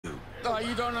Oh,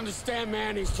 you don't understand,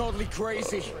 man. He's totally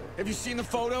crazy. Have you seen the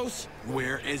photos?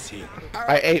 Where is he?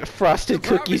 I ate frosted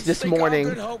cookies this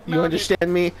morning. You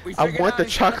understand me? I want the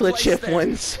chocolate chip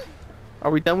ones.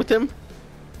 Are we done with him?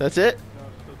 That's it?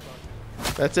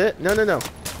 That's it? No, no, no.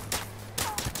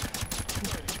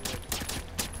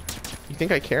 You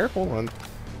think I care? Hold on.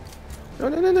 No,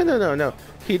 no, no, no, no, no, no.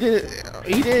 He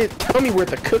didn't tell me where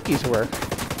the cookies were.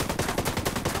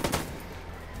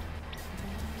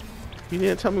 He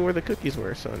didn't tell me where the cookies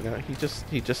were, so no, he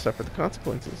just suffered the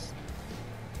consequences.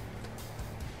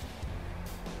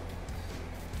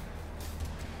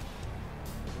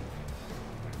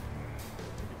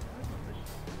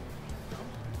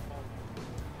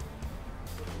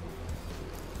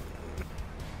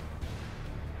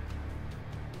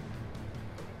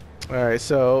 Alright,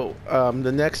 so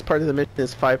the next part of the mission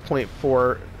is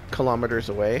 5.4 kilometers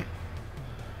away.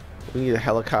 We need a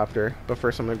helicopter, but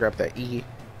first I'm gonna grab that E.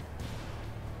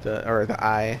 Or the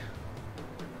I.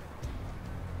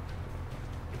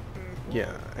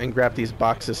 Yeah, and grab these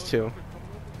boxes too.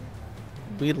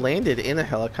 We landed in a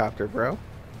helicopter, bro.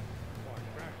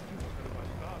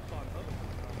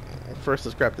 First,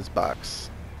 let's grab this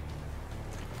box.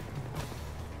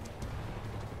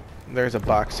 There's a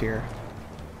box here.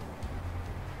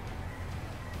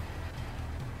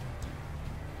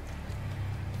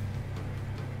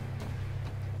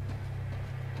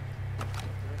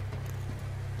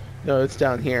 No, it's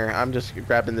down here. I'm just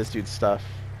grabbing this dude's stuff.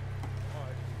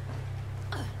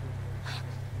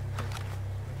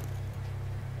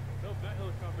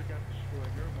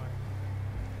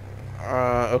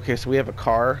 Okay, so we have a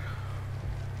car.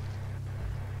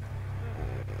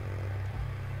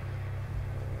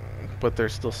 But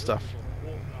there's still stuff.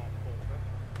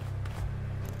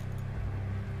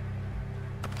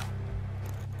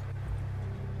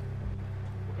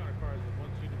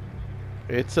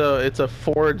 It's a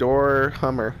 4-door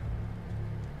Hummer.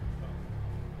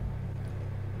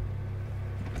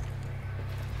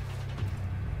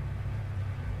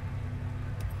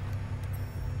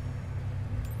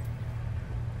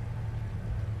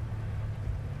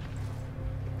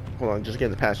 Hold on, just get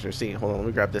in the passenger seat. Hold on, let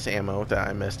me grab this ammo that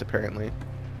I missed apparently.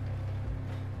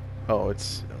 Oh,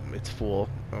 it's full.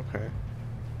 Okay.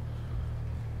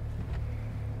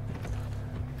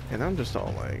 And I'm just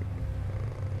all like,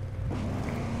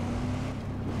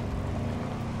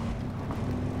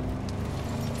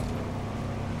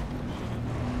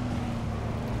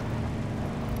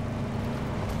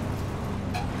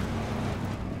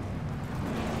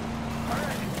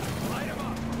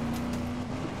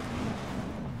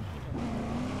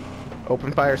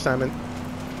 open fire, Simon.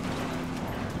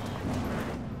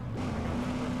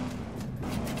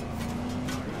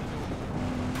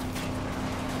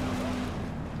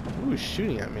 Who's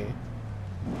shooting at me?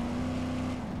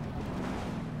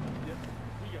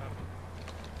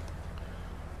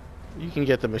 You can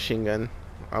get the machine gun.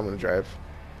 I'm gonna drive.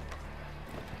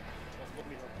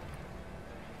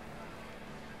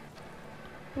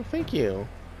 Oh, thank you.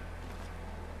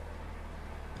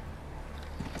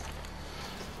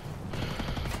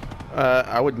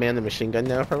 I would man the machine gun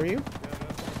now if I were you.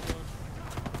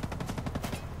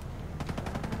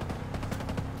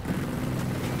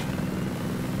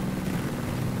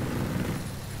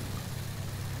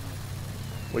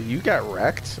 Well, you got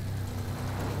wrecked.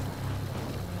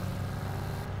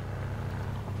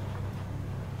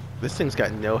 This thing's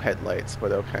got no headlights,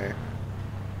 but okay.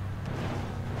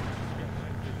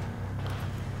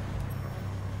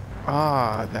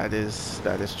 Ah, that is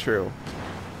true.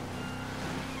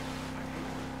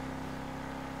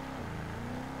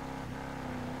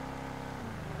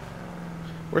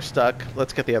 We're stuck.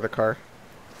 Let's get the other car.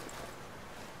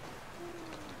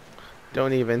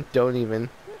 Don't even.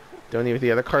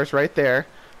 The other car's right there.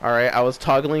 Alright, I was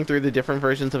toggling through the different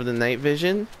versions of the night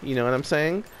vision. You know what I'm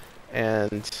saying?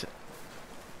 And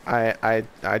I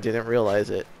didn't realize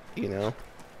it, you know?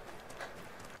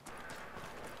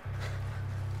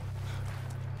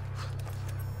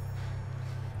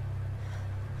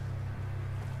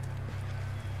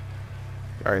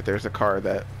 Alright, there's a car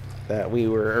that we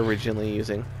were originally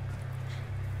using.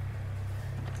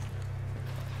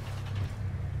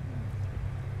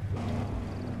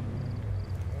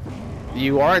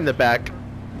 You are in the back.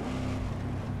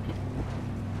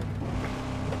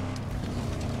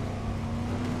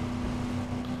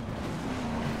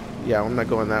 Yeah, I'm not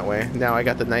going that way. Now I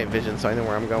got the night vision, so I know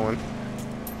where I'm going.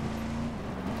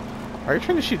 Are you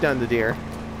trying to shoot down the deer?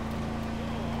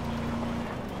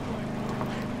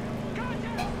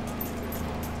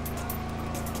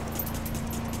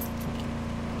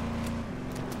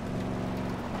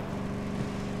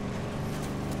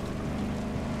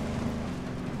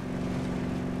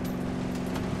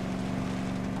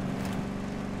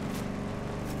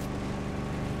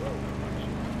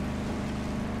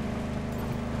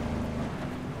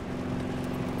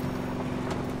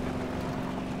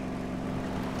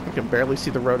 I can barely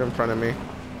see the road in front of me.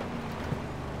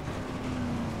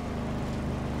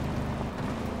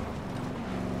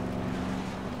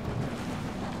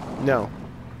 No.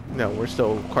 No, we're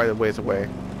still quite a ways away.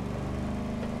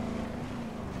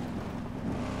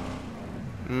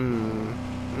 I'm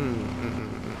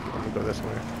gonna go this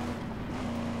way.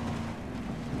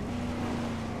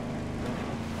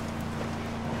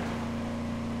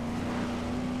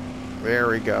 There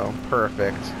we go.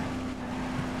 Perfect.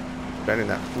 Better than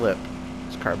that flip.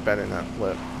 This car better than that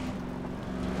flip.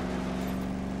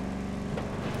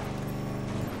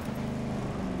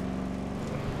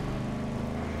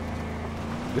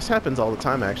 This happens all the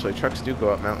time, actually. Trucks do go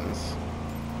up mountains.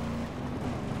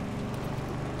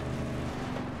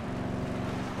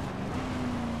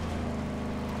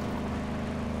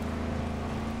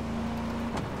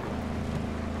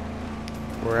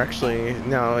 We're actually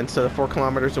now, instead of 4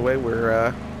 kilometers away,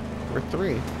 we're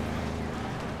 3.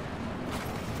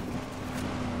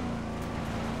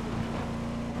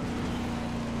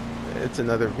 It's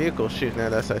another vehicle shooting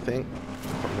at us, I think,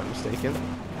 if I'm not mistaken.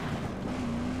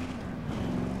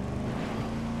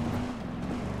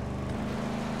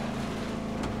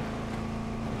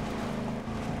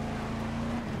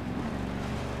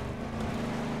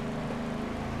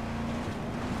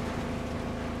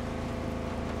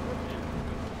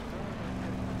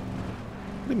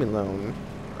 Leave me alone.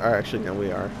 Or actually, no,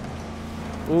 we are.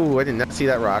 Ooh, I did not see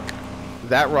that rock.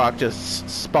 That rock just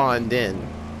spawned in.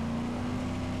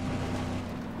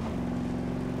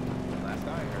 Last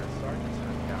I heard, Sergeant's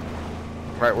heading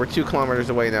down. Right, we're 2 kilometers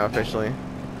away now, officially.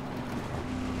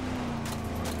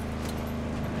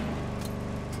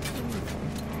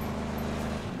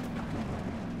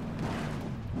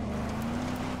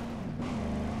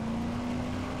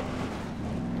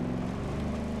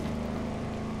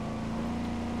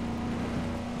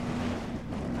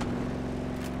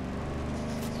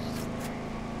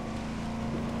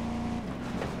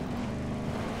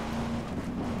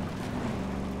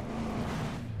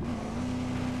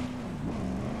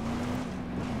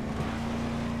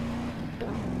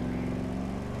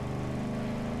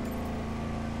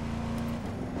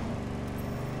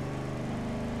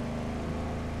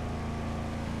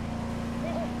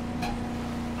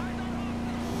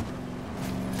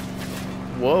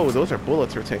 Whoa, those are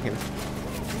bullets we're taking.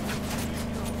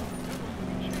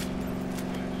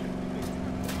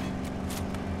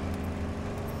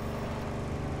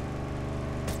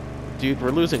 Dude, we're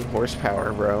losing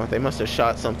horsepower, bro. They must have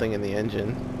shot something in the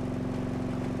engine.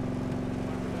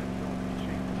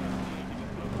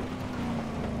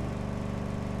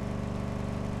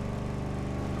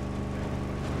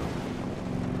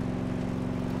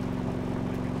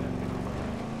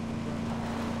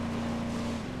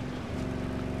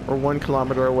 We're 1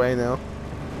 kilometer away now.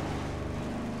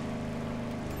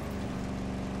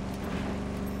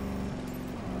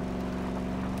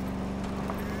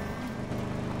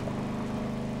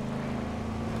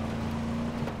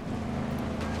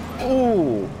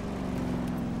 Ooh.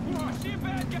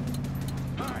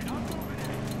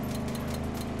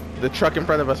 The truck in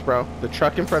front of us, bro. The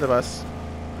truck in front of us.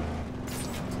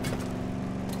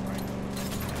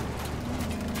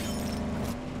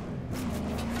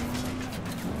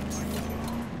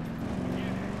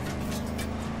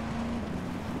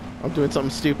 I'm doing something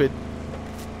stupid.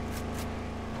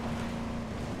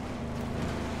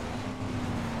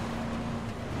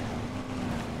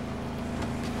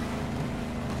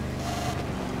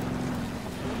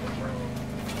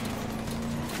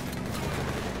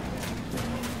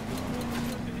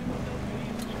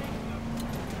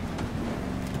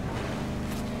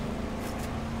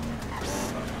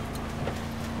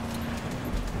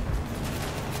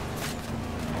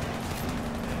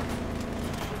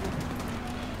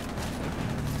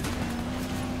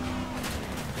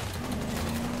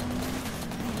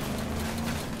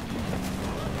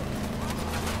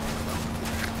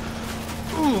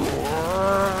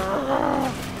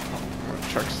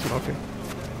 Truck's smoking.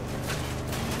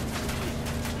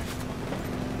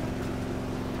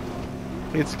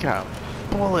 It's got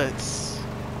bullets.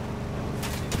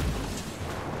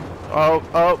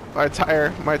 Oh, our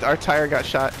tire got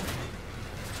shot.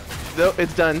 Nope,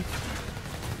 it's done.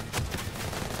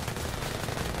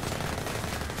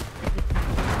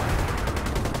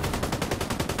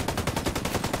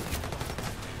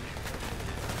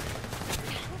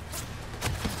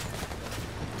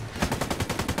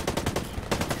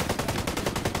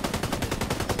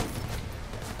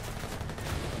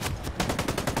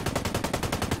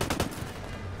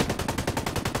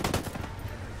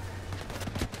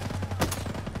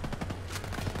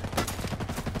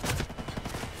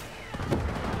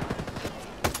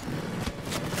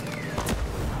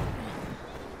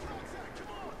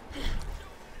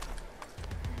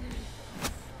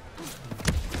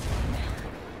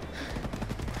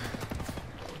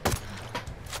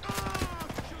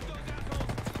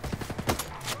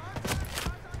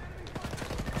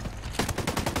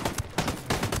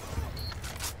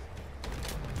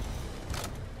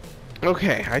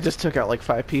 Okay, I just took out like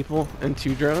 5 people and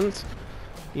 2 drones.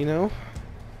 You know?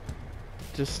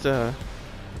 Just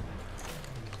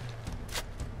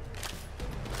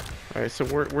Alright, so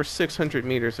we're 600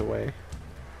 meters away.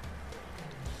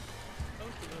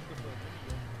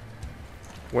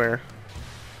 Where?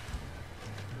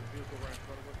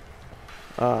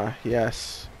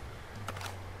 Yes.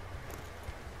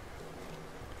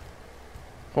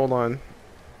 Hold on.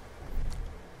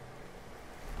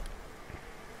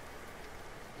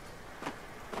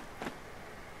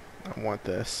 I want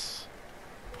this.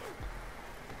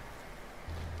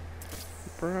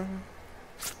 Bruh.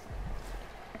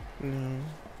 No.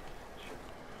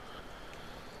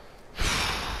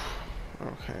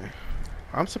 Okay.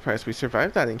 I'm surprised we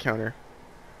survived that encounter.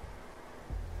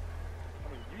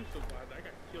 I mean, you survived. I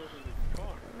got killed in the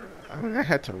car. I mean, I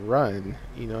had to run.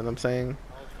 You know what I'm saying?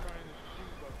 I was trying to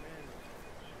shoot, but man,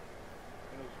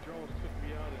 and those drones took me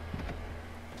out.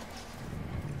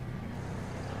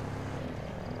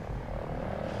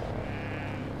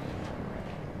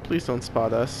 Please don't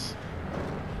spot us.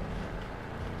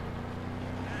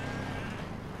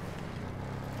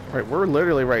 Right, we're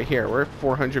literally right here. We're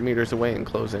 400 meters away in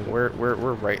closing. We're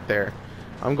right there.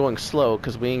 I'm going slow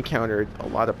because we encountered a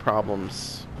lot of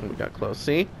problems when we got close.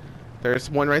 See? There's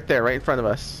one right there, right in front of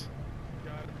us.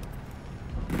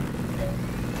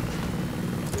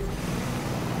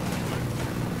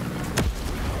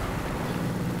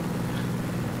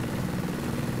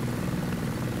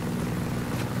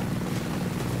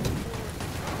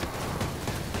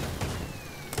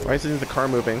 Why isn't the car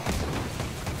moving?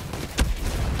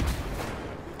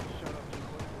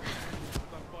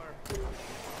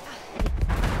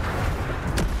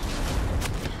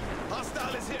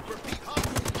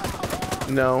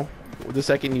 No. The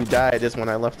second you died is when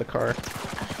I left the car.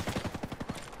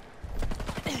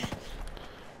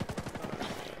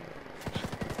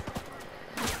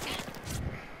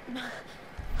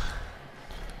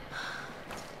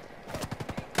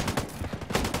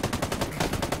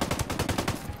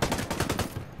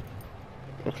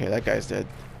 Okay, that guy's dead.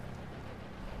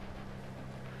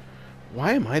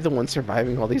 Why am I the one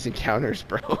surviving all these encounters,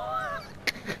 bro?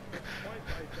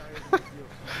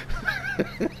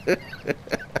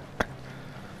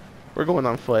 We're going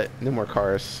on foot. No more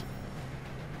cars.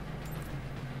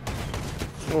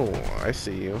 Oh, I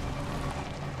see you.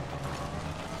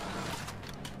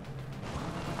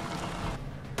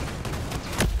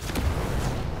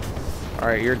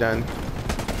 Alright, you're done.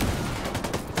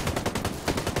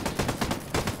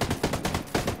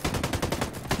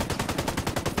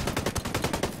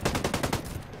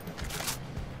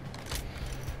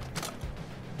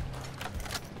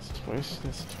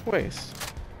 That's twice.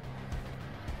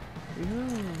 No.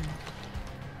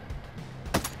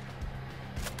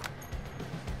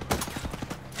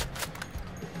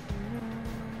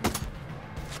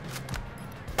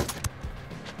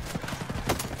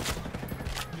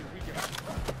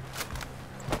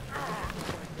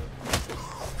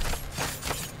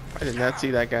 I did not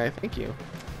see that guy. Thank you.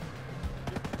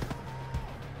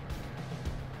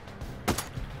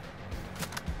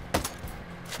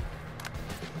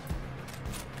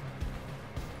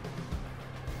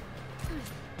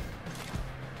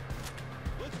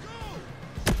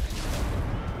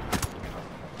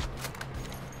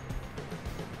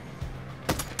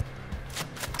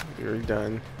 You're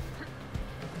done.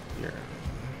 Here.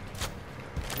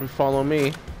 Follow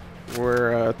me.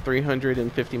 We're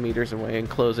 350 meters away and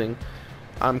closing.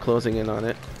 I'm closing in on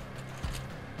it.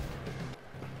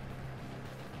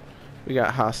 We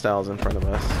got hostiles in front of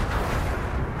us.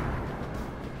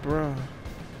 Bruh.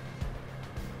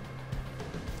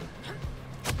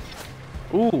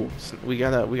 Ooh, we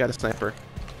got a sniper.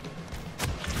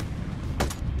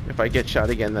 If I get shot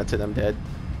again, that's it. I'm dead.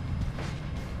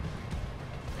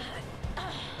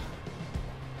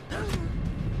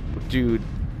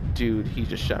 Dude, he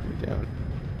just shot me down.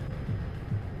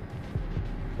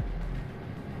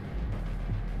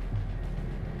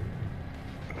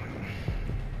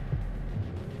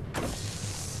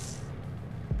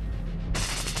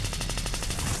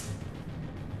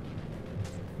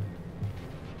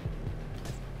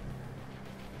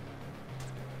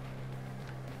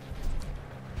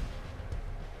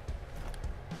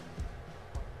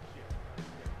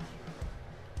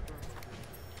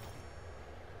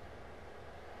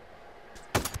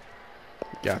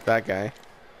 Got that guy.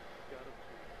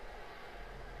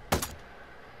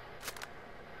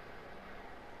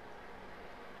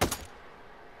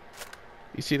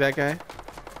 You see that guy?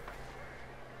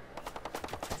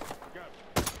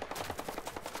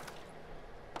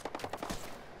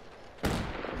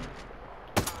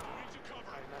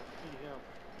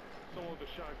 Someone with a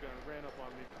shotgun ran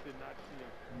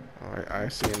Oh, I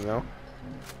see him now.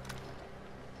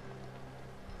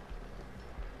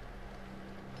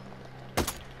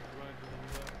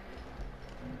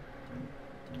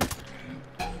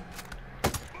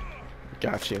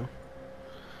 Got you.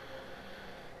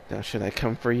 Now, should I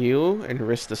come for you and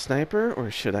risk the sniper,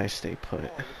 or should I stay put? Oh, the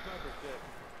sniper's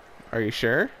dead. Are you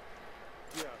sure?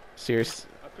 Yeah. Serious?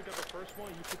 I took out the first one,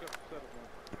 you took out the second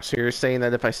one. So you're saying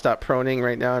that if I stop proning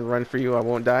right now and run for you, I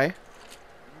won't die? You'll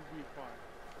be fine.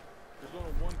 There's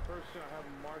only one person I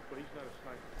haven't marked, but he's not a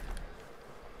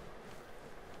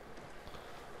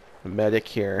sniper. Medic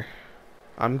here.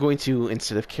 I'm going to,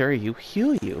 instead of carry you,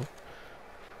 heal you.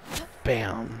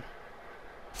 Bam.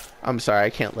 I'm sorry, I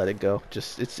can't let it go.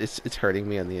 Just it's hurting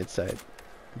me on the inside.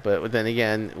 But then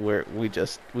again, we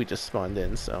just spawned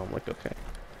in, so I'm like, okay.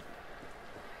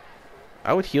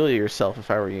 I would heal yourself if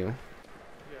I were you.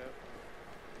 Yeah.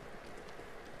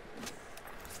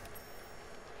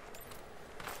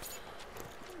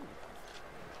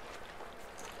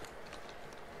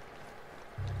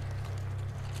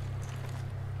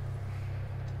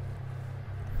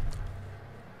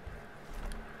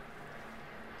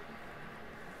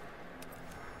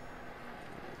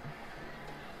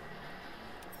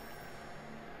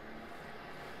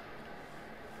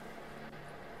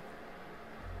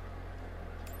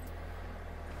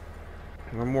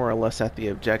 We're more or less at the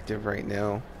objective right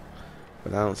now,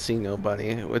 but I don't see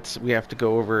nobody. We have to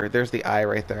go over. There's the eye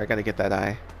right there. I gotta get that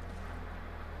eye.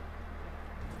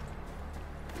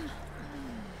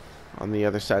 On the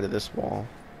other side of this wall.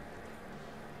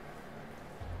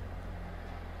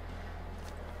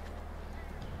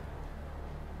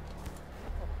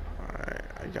 Alright,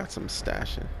 I got some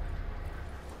stashing.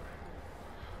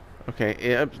 Okay,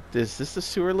 yep. Is this the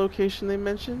sewer location they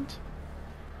mentioned?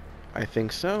 I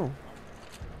think so.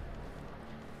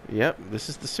 Yep, this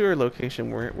is the sewer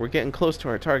location. We're getting close to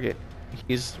our target.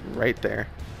 He's right there.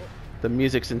 The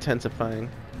music's intensifying.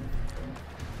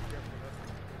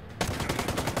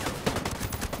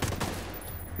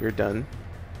 You're done.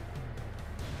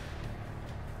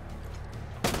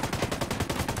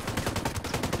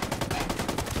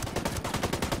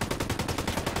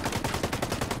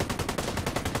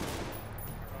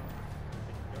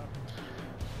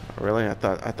 Really? I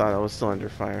thought I was still under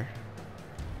fire.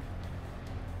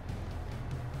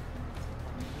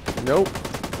 Nope.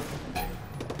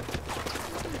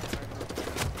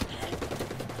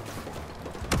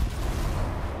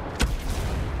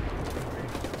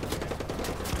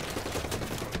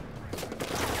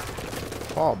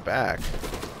 Fall back.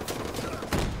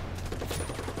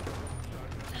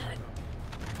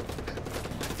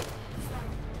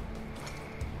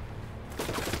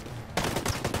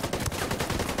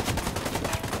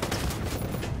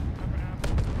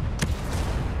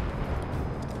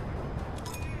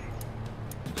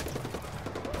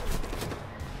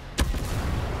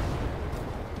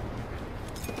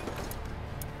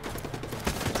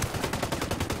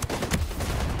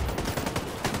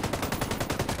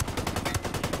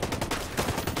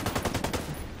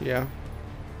 Yeah.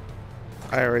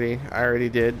 I already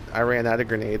did. I ran out of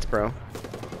grenades, bro.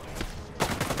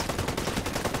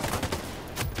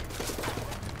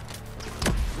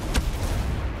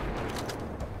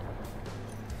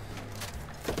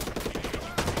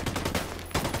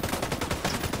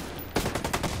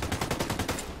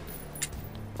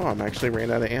 Oh, I'm actually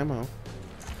ran out of ammo.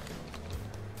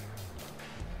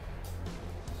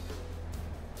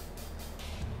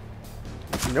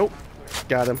 Nope.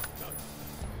 Got him.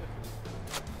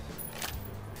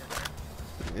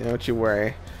 Don't you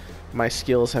worry. My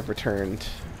skills have returned.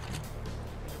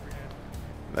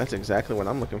 That's exactly what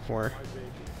I'm looking for.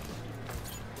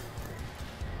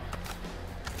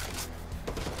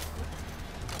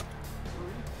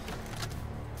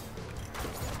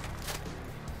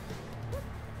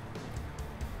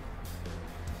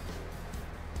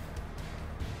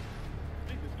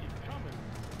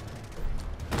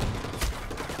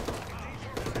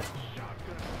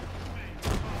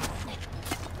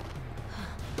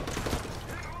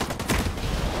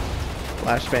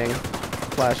 Flashbang.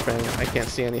 Flashbang. I can't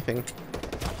see anything.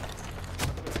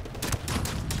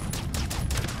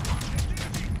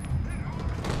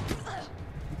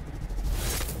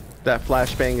 That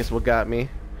flashbang is what got me.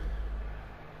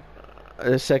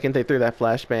 The second they threw that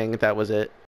flashbang, that was it.